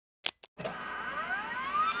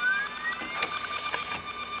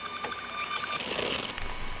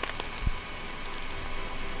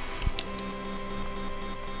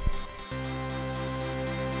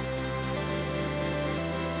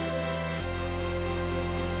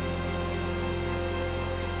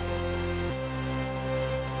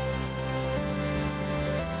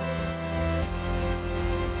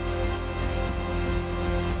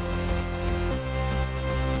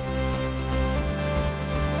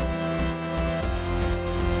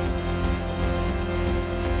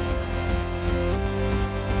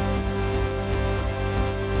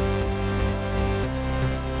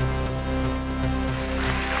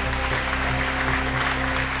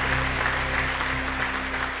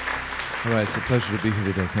All right, it's a pleasure to be here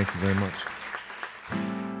today. Thank you very much.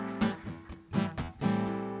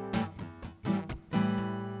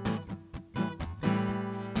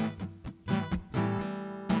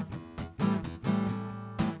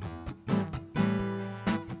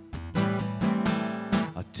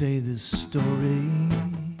 I'll tell you this story.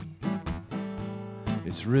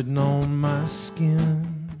 It's written on my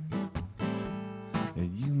skin,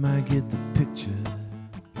 and you might get the picture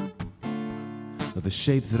of the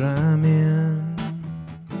shape that I'm in.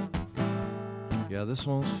 Yeah, this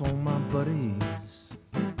one's for my buddies.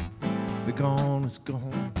 The gone is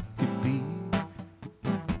gone could be.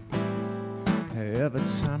 Hey, every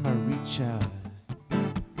time I reach out,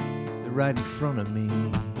 they're right in front of me.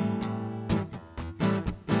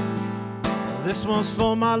 This one's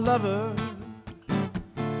for my lover.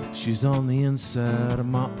 She's on the inside of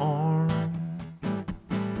my arm.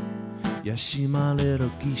 Yeah, she my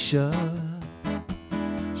little geisha.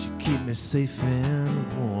 Keep me safe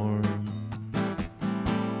and warm.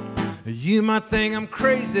 You might think I'm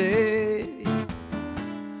crazy,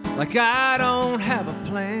 like I don't have a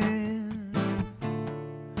plan.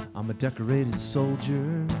 I'm a decorated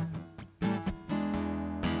soldier,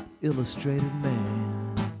 illustrated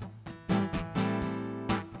man.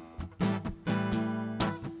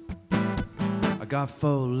 I got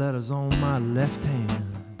 4 letters on my left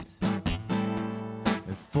hand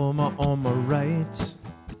and 4 more on my right.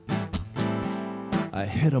 I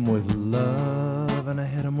hit 'em with love and I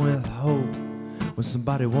hit 'em with hope when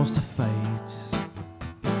somebody wants to fight.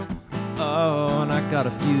 Oh, and I got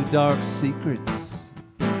a few dark secrets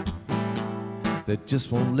that just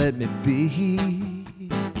won't let me be.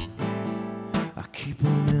 I keep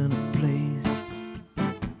 'em in a place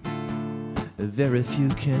that very few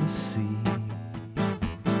can see.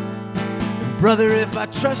 And brother, if I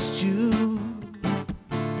trust you,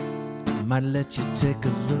 I might let you take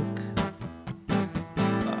a look.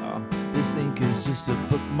 This ink is just a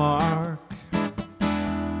bookmark,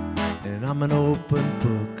 and I'm an open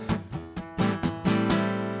book.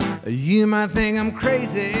 You might think I'm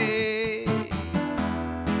crazy,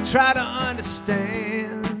 try to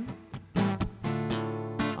understand.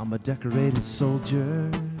 I'm a decorated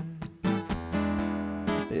soldier,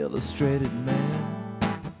 illustrated man.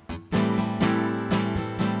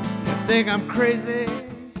 You think I'm crazy?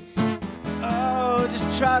 Oh,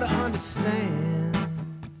 just try to understand.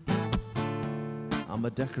 I'm a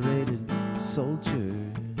decorated soldier,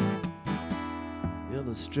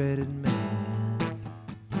 illustrated man.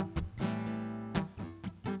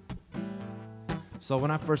 So when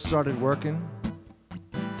I first started working,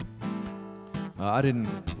 I didn't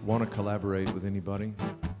want to collaborate with anybody.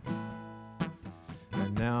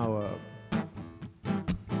 And now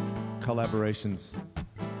collaboration's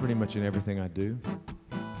pretty much in everything I do.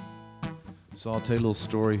 So I'll tell you a little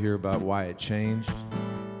story here about why it changed,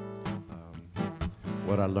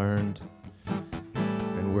 what I learned,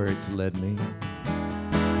 and where it's led me.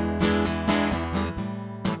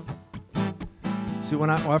 See, when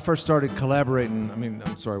I first started collaborating, when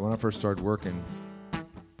I first started working,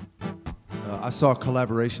 I saw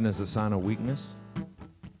collaboration as a sign of weakness.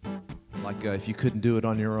 Like if you couldn't do it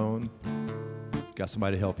on your own, got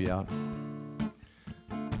somebody to help you out.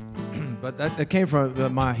 But that came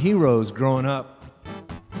from my heroes growing up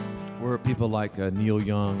were people like Neil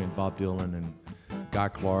Young and Bob Dylan and Guy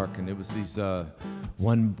Clark, and it was these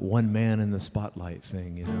one man in the spotlight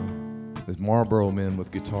thing, you know, these Marlboro men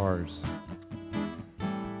with guitars.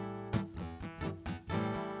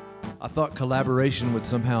 I thought collaboration would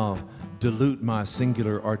somehow dilute my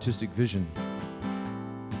singular artistic vision,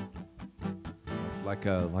 like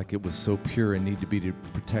it was so pure and needed to be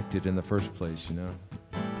protected in the first place, you know.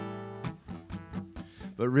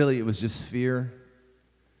 But really, it was just fear.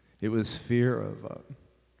 It was fear of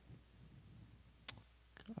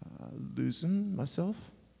losing myself,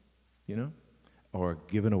 you know, or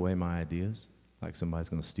giving away my ideas, like somebody's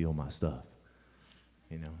going to steal my stuff,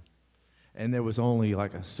 you know. And there was only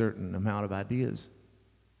like a certain amount of ideas.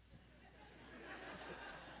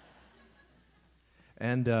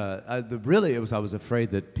 And I was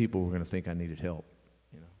afraid that people were going to think I needed help,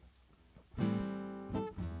 you know.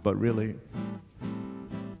 But really,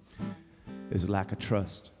 it's lack of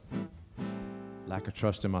trust. Lack of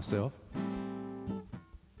trust in myself.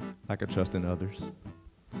 Lack of trust in others,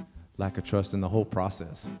 lack of trust in the whole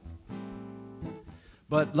process.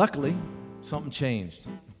 But luckily, something changed.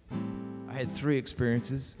 I had 3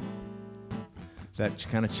 experiences that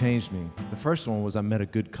kind of changed me. The first one was I met a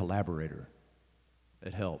good collaborator.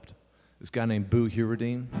 It helped. This guy named Boo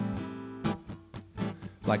Hewerdine.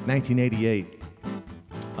 Like 1988,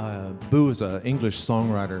 Boo was an English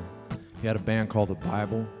songwriter. He had a band called The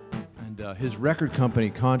Bible, and his record company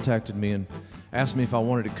contacted me and asked me if I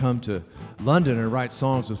wanted to come to London and write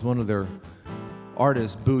songs with one of their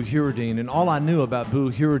artists, Boo Hewerdine. And all I knew about Boo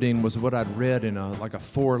Hewerdine was what I'd read in a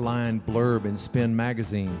 4-line blurb in Spin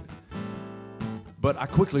magazine. But I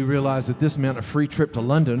quickly realized that this meant a free trip to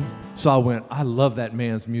London, so I went, I love that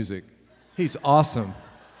man's music. He's awesome.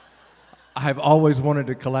 I've always wanted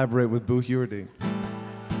to collaborate with Boo Hewerdine.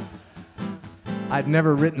 I'd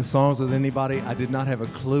never written songs with anybody. I did not have a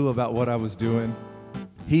clue about what I was doing.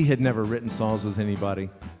 He had never written songs with anybody.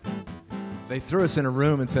 They threw us in a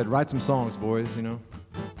room and said, write some songs, boys, you know.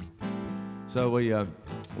 So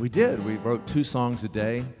we did. We wrote 2 songs a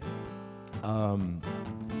day.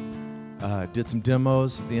 Did some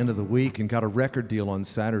demos at the end of the week and got a record deal on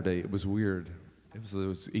Saturday. It was weird. It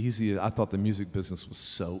was easy. I thought the music business was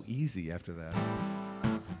so easy after that.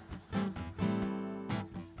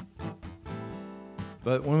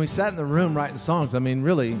 But when we sat in the room writing songs, I mean,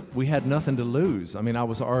 really, we had nothing to lose. I mean, I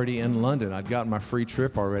was already in London. I'd gotten my free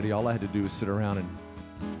trip already. All I had to do was sit around and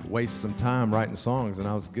waste some time writing songs, and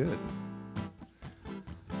I was good.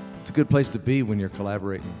 It's a good place to be when you're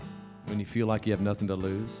collaborating. When you feel like you have nothing to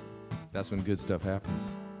lose, that's when good stuff happens.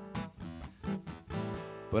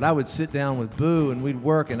 But I would sit down with Boo, and we'd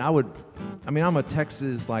work, and I'm a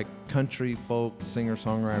Texas, country folk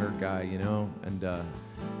singer-songwriter guy, you know, and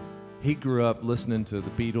he grew up listening to the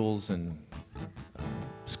Beatles and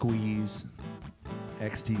Squeeze,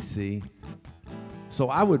 XTC. So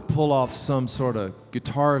I would pull off some sort of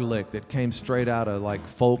guitar lick that came straight out of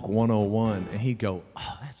Folk 101, and he'd go,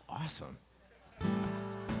 oh, that's awesome.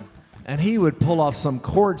 And he would pull off some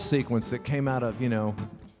chord sequence that came out of,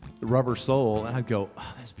 Rubber Soul, and I'd go,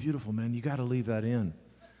 oh, that's beautiful, man, you gotta leave that in.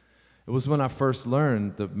 It was when I first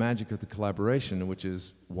learned the magic of the collaboration, which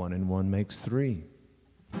is 1 and 1 makes 3.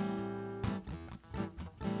 You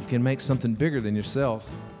can make something bigger than yourself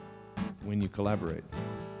when you collaborate.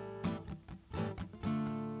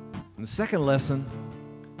 And the second lesson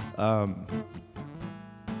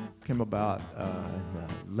came about in the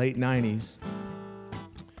late 90s.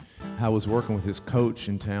 I was working with this coach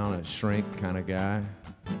in town, a shrink kind of guy.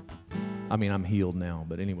 I mean, I'm healed now,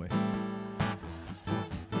 but anyway.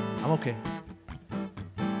 I'm okay.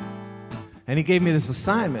 And he gave me this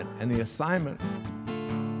assignment, and the assignment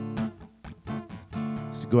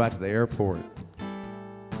was to go out to the airport.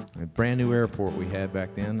 A brand new airport we had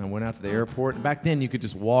back then. I went out to the airport, and back then you could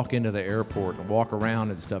just walk into the airport and walk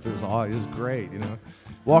around and stuff. It was great, you know.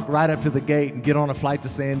 Walk right up to the gate and get on a flight to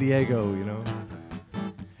San Diego, you know.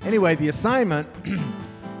 Anyway, the assignment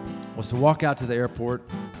was to walk out to the airport,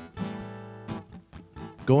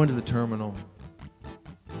 go into the terminal,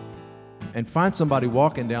 and find somebody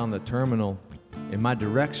walking down the terminal in my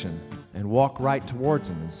direction and walk right towards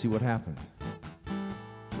them and see what happens.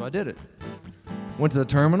 So I did it. Went to the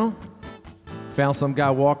terminal, found some guy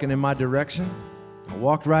walking in my direction. I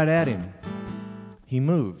walked right at him. He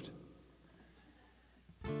moved.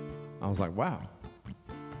 I was like, wow.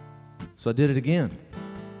 So I did it again.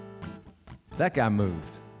 That guy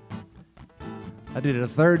moved. I did it a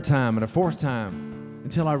third time and a fourth time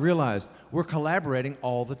until I realized we're collaborating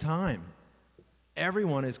all the time.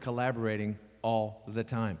 Everyone is collaborating all the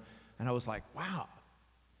time. And I was like, wow,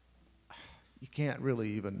 you can't really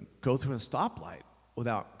even go through a stoplight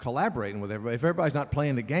without collaborating with everybody. If everybody's not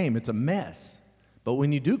playing the game, it's a mess. But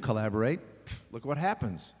when you do collaborate, look what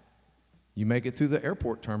happens. You make it through the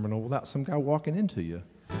airport terminal without some guy walking into you.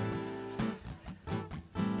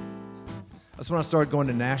 That's when I started going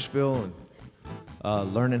to Nashville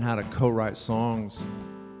and learning how to co-write songs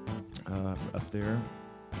up there.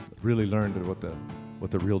 Really learned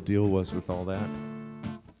what the real deal was with all that.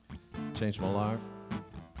 Changed my life.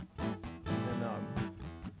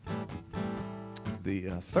 And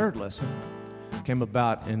the third lesson came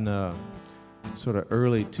about in sort of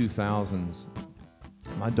early 2000s.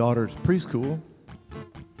 My daughter's preschool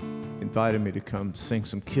invited me to come sing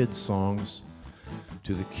some kids' songs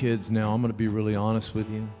to the kids. Now, I'm going to be really honest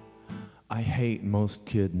with you. I hate most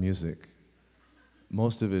kid music.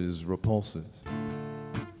 Most of it is repulsive.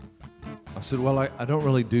 I said, well, I don't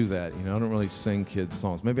really do that. You know, I don't really sing kids'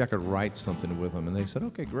 songs. Maybe I could write something with them. And they said,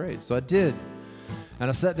 okay, great. So I did. And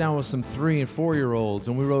I sat down with some 3- and 4-year-olds,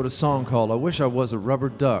 and we wrote a song called I Wish I Was a Rubber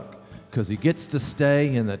Duck, 'cause he gets to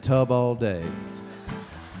stay in the tub all day.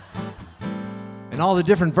 And all the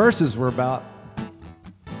different verses were about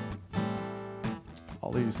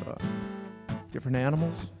all these different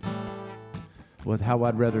animals, with how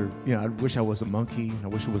I'd rather, I wish I was a monkey, and I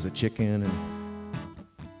wish I was a chicken, and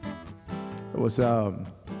it was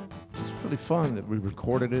really fun that we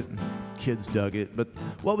recorded it, and kids dug it. But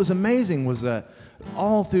what was amazing was that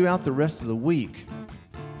all throughout the rest of the week,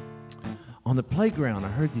 on the playground, I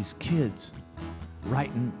heard these kids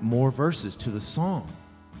writing more verses to the song.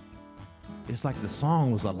 It's like the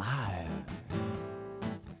song was alive.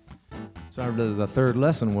 So the third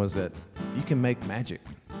lesson was that you can make magic.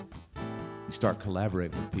 You start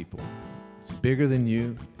collaborating with people. It's bigger than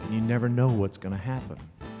you, and you never know what's going to happen.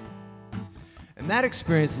 And that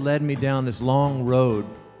experience led me down this long road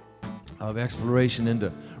of exploration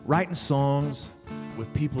into writing songs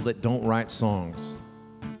with people that don't write songs.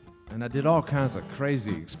 And I did all kinds of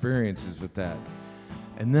crazy experiences with that.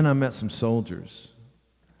 And then I met some soldiers.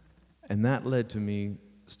 And that led to me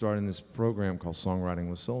starting this program called Songwriting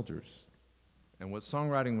with Soldiers. And what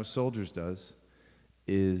Songwriting with Soldiers does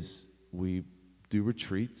is we do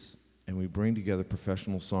retreats and we bring together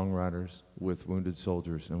professional songwriters with wounded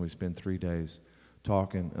soldiers, and we spend 3 days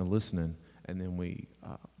talking and listening, and then we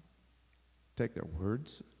take their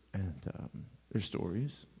words and their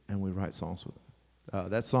stories, and we write songs with them.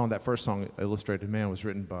 That first song, Illustrated Man, was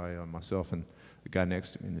written by myself and the guy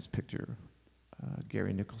next to me in this picture,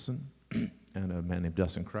 Gary Nicholson, and a man named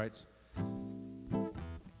Dustin Kreitz.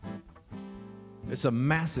 It's a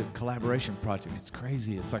massive collaboration project. It's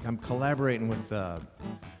crazy. It's like I'm collaborating with the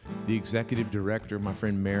executive director, my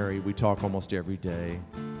friend Mary. We talk almost every day.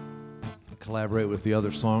 I collaborate with the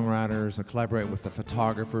other songwriters. I collaborate with the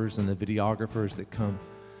photographers and the videographers that come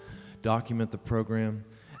document the program.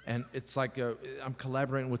 And it's like I'm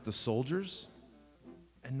collaborating with the soldiers.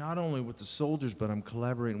 And not only with the soldiers, but I'm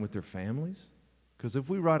collaborating with their families. Because if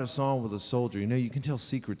we write a song with a soldier, you can tell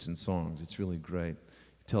secrets in songs. It's really great.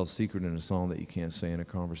 You tell a secret in a song that you can't say in a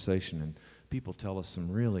conversation, and people tell us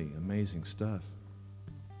some really amazing stuff.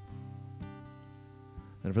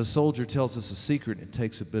 And if a soldier tells us a secret, it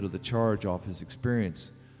takes a bit of the charge off his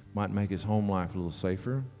experience. Might make his home life a little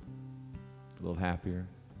safer, a little happier.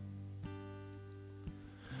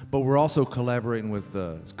 But we're also collaborating with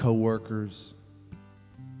co-workers.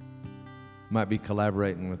 Might be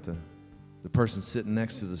collaborating with the person sitting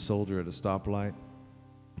next to the soldier at a stoplight.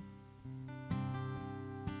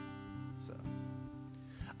 So,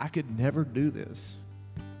 I could never do this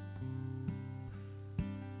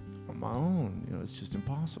on my own. It's just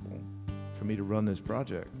impossible for me to run this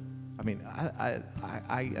project. I mean,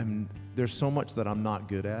 there's so much that I'm not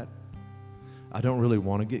good at. I don't really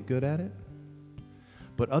want to get good at it,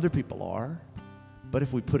 but other people are. But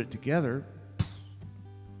if we put it together,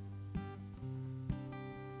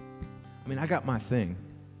 I got my thing,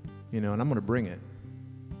 and I'm going to bring it,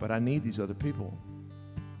 but I need these other people.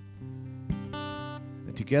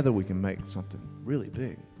 And together we can make something really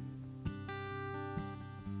big.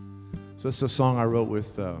 So it's a song I wrote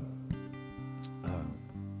with a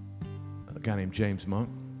guy named James Monk.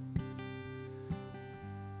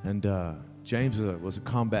 And James was a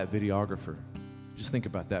combat videographer. Just think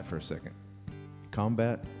about that for a second.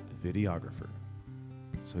 Combat videographer.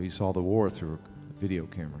 So he saw the war through a video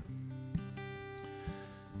camera.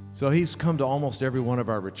 So he's come to almost every one of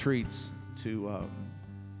our retreats to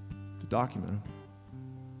document them.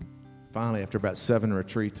 Finally, after about 7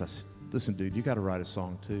 retreats, I said, listen, dude, you got to write a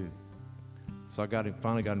song too. So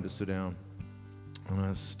finally got him to sit down. And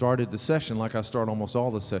I started the session like I start almost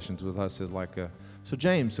all the sessions with. I said, so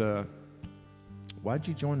James, why'd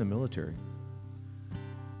you join the military?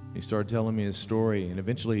 He started telling me his story, and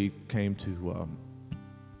eventually he came to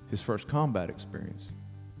his first combat experience.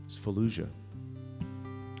 It's Fallujah.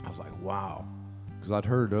 I was like, wow, because I'd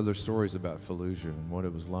heard other stories about Fallujah and what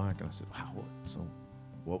it was like. And I said, wow,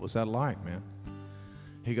 what was that like, man?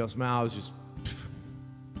 He goes, man, I was just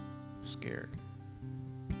scared.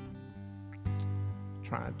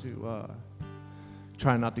 Trying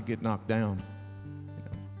not to get knocked down.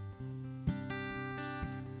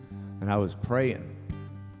 And I was praying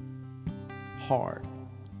hard,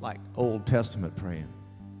 like Old Testament praying.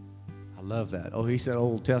 I love that. Oh, he said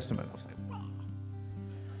Old Testament. I was like, wow,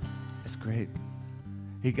 that's great.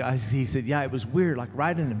 He said, yeah, it was weird, like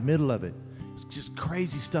right in the middle of it. It was just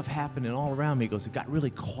crazy stuff happening all around me. He goes, it got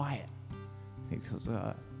really quiet. He goes,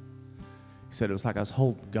 he said it was like I was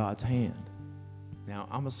holding God's hand. Now,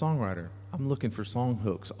 I'm a songwriter. I'm looking for song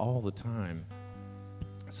hooks all the time.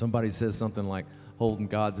 Somebody says something like holding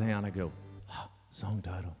God's hand. I go, song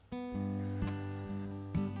title.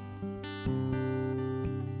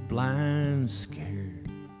 Blind, scared,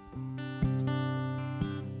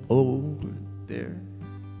 over there,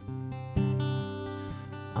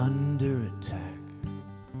 under attack,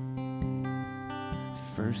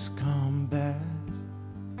 first combat.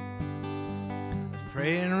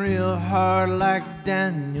 Praying real hard like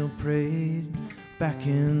Daniel prayed back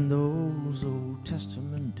in those Old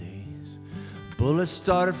Testament days. Bullets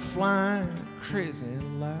started flying crazy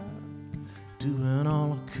and loud. doing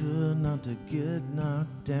all I could not to get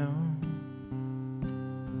knocked down,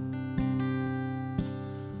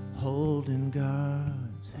 holding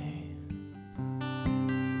God's hand,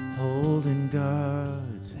 holding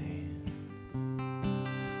God's hand,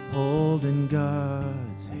 holding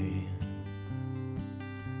God's hand,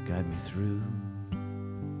 guide me through.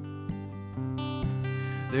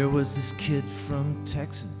 There was this kid from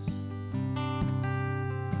Texas,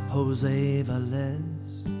 Jose Velez,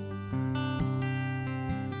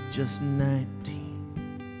 just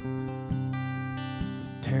 19. It's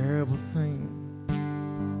a terrible thing.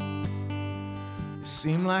 It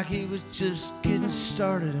seemed like he was just getting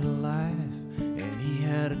started in life, and he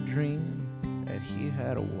had a dream that he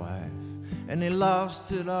had a wife, and he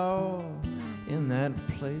lost it all in that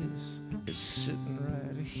place. It's sitting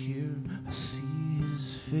right here, I see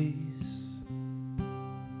his face,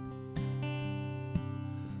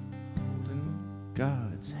 holding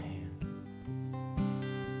God's hand,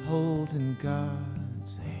 holding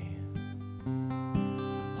God's hand,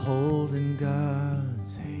 holding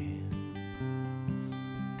God's hand,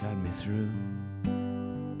 guide me through,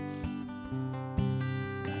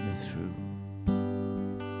 guide me through.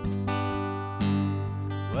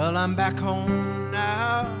 Well, I'm back home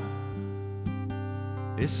now.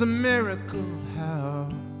 It's a miracle how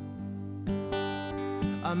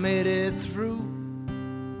I made it through.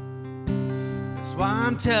 That's why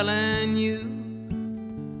I'm telling you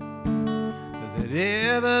that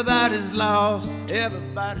everybody's lost,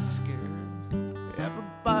 everybody's scared,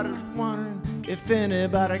 everybody's wondering if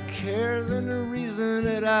anybody cares. And the reason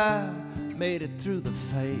that I made it through the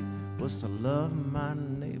fight was to love my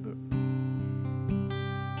neighbor,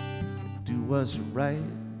 do what's right.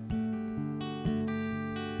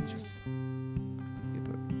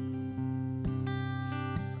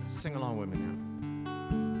 Sing along with me now.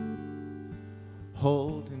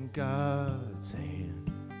 Holding God's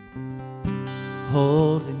hand,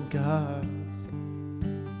 holding God's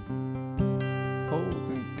hand,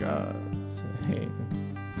 holding God's hand,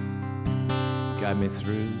 guide me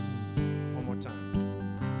through. One more time.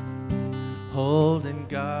 Holding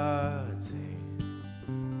God's hand,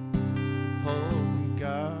 holding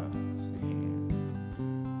God's hand,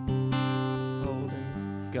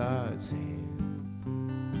 holding God's hand,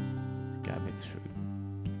 got me through.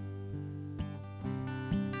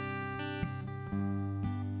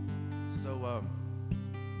 So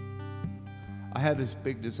I have this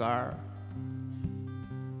big desire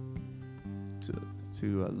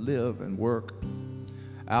to live and work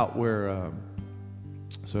out where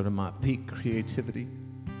sort of my peak creativity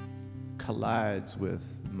collides with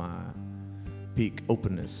my peak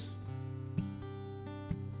openness,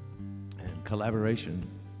 and collaboration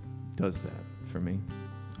does that for me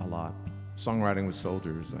a lot. Songwriting with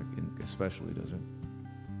soldiers, especially, does it.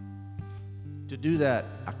 To do that,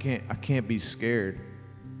 I can't be scared.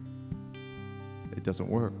 It doesn't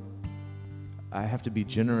work. I have to be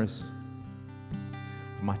generous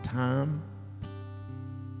with my time,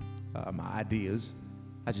 my ideas.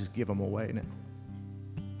 I just give them away now.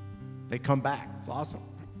 They come back. It's awesome.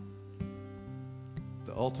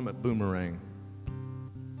 The ultimate boomerang.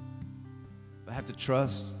 I have to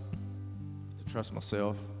trust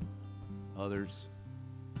myself, others,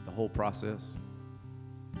 the whole process.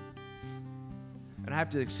 And I have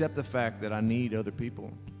to accept the fact that I need other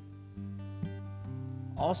people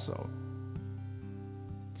also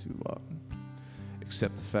to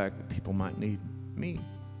accept the fact that people might need me.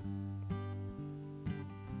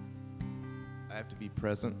 I have to be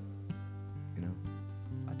present, you know.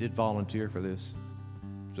 I did volunteer for this,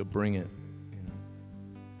 so bring it, you know.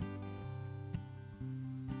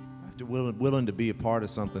 I have to willing to be a part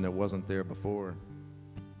of something that wasn't there before,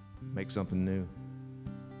 make something new.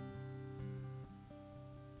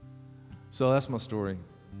 So that's my story.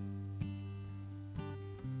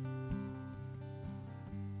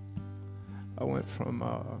 I went from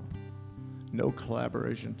no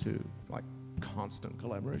collaboration to like constant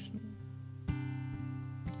collaboration.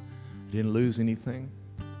 Didn't lose anything.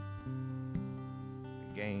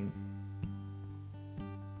 Gained.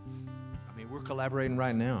 I mean, we're collaborating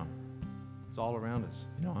right now. It's all around us.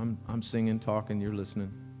 You know, I'm singing, talking, you're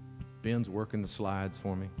listening. Ben's working the slides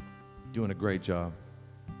for me, doing a great job.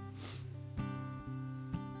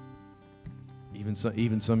 Even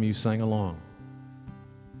some of you sang along.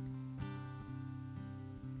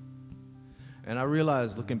 And I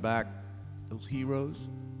realized, looking back, those heroes,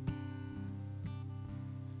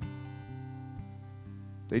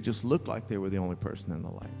 they just looked like they were the only person in the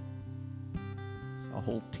light. A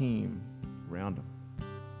whole team around them.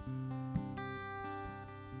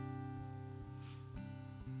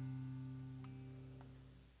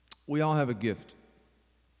 We all have a gift.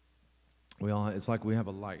 It's like we have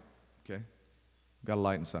a light, okay? We've got a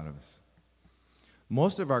light inside of us.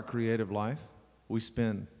 Most of our creative life, we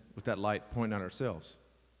spend with that light pointing at ourselves.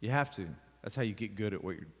 You have to. That's how you get good at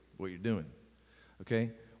what you're doing,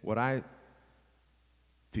 okay? What I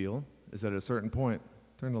feel is that at a certain point,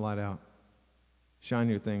 turn the light out. Shine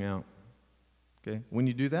your thing out, okay? When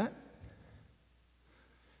you do that,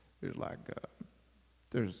 it's like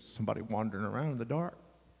there's somebody wandering around in the dark.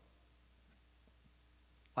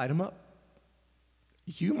 Light them up.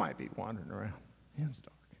 You might be wandering around in the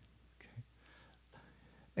dark, okay?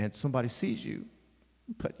 And somebody sees you,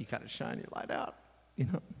 but you got to shine your light out, you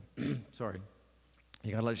know? Sorry.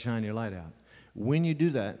 You got to shine your light out. When you do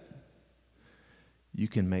that, you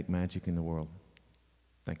can make magic in the world.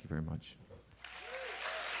 Thank you very much.